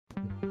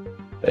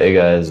Hey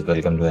guys,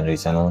 welcome to Henry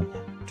channel.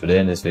 Today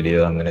in this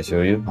video I'm going to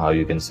show you how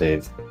you can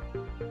save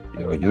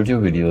your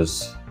YouTube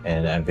videos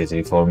in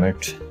Mp3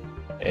 format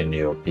in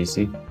your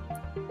PC.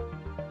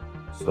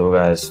 So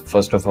guys,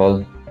 first of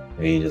all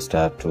we just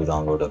have to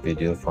download a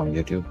video from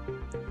YouTube.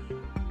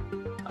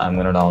 I'm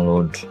going to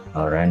download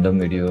a random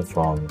video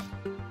from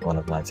one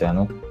of my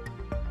channel.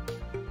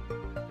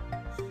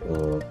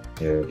 So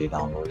here we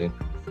download it.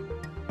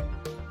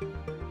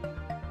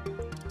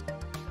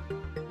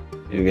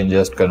 You can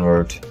just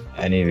convert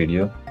any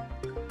video.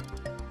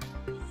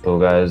 So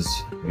guys,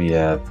 we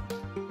have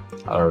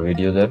our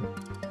video there.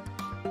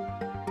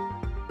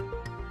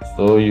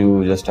 So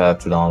you just have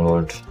to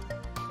download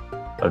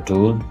a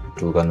tool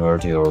to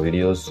convert your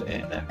videos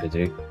in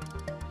Mp3.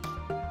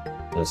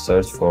 Just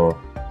search for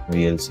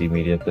VLC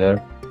media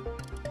player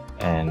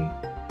and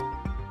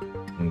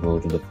go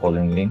to the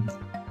following link.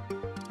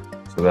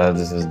 So guys,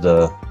 this is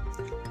the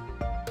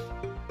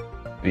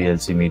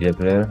VLC media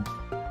player.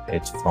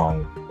 It's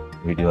from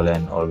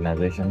VideoLAN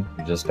organization.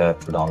 You just have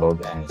to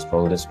download and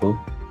install this tool.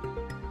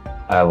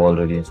 I have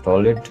already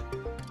installed it.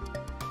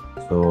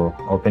 So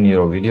open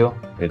your video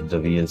with the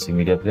VLC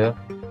media player.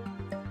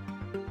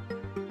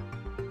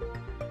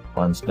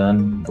 Once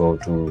done, go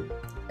to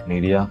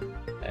media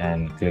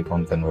and click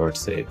on convert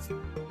save,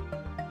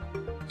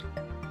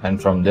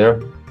 and from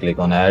there click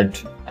on add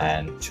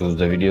and choose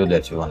the video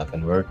that you want to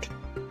convert.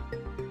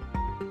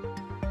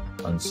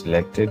 Once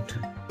selected,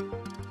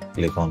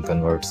 click on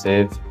convert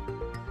save,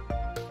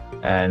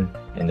 and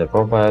in the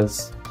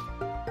profiles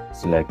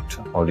select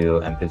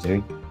audio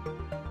Mp3,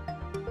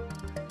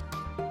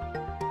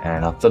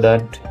 and after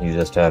that you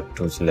just have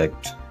to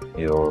select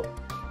your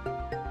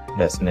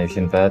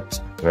destination path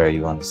where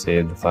you want to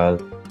save the file.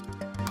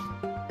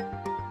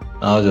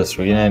 Now just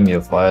rename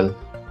your file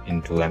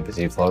into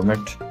Mp3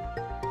 format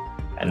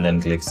and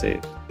then click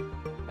save,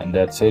 and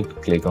that's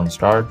it. Click on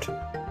start,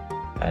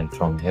 and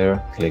from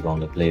here click on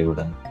the play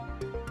button.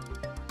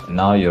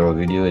 Now your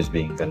video is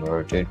being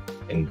converted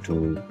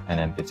into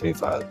an Mp3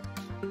 file.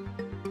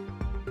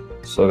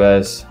 So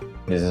guys,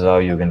 this is how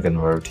you can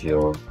convert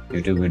your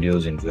YouTube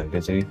videos into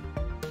Mp3.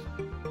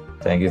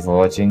 Thank you for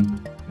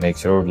watching. Make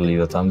sure to leave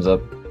a thumbs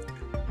up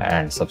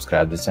and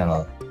subscribe this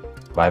channel.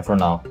 Bye for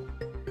now.